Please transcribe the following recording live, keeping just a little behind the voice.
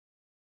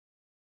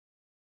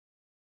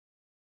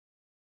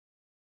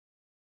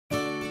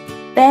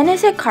Ben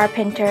is a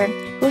carpenter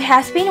who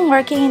has been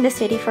working in the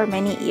city for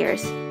many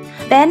years.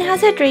 Ben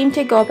has a dream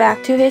to go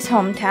back to his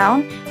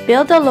hometown,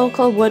 build a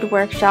local wood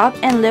workshop,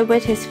 and live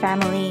with his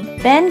family.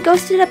 Ben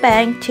goes to the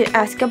bank to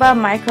ask about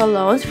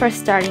microloans for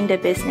starting the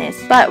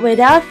business, but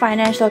without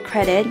financial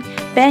credit,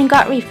 Ben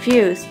got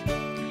refused.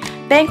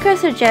 Banker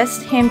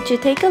suggests him to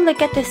take a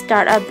look at the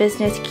startup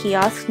business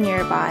kiosks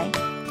nearby.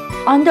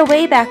 On the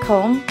way back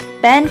home,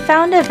 Ben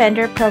found a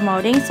vendor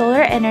promoting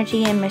solar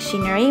energy and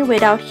machinery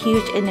without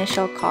huge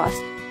initial cost.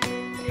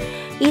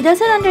 He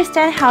doesn't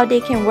understand how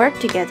they can work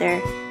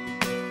together.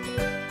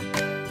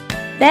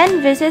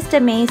 Ben visits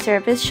the main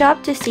service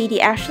shop to see the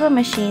actual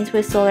machines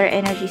with solar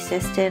energy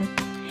system.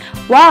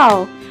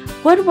 Wow!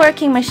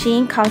 Woodworking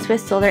machine comes with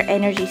solar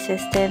energy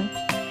system.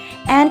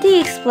 Andy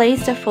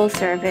explains the full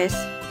service.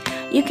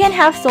 You can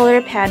have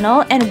solar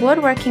panel and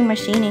woodworking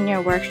machine in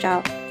your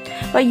workshop,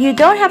 but you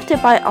don't have to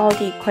buy all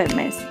the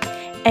equipment.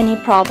 Any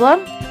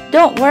problem?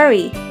 Don't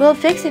worry, we'll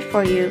fix it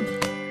for you.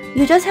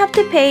 You just have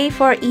to pay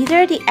for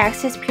either the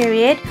access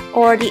period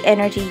or the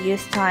energy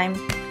use time.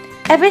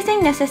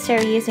 Everything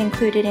necessary is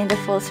included in the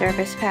full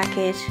service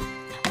package.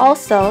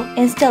 Also,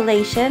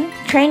 installation,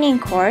 training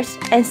course,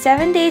 and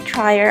 7-day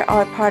trial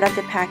are part of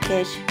the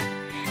package.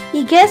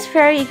 He gets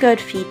very good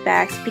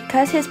feedbacks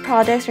because his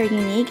products are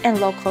unique and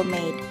local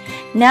made.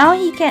 Now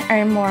he can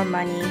earn more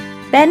money.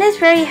 Ben is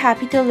very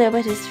happy to live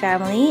with his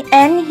family,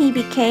 and he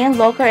became a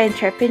local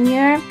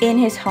entrepreneur in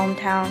his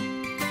hometown.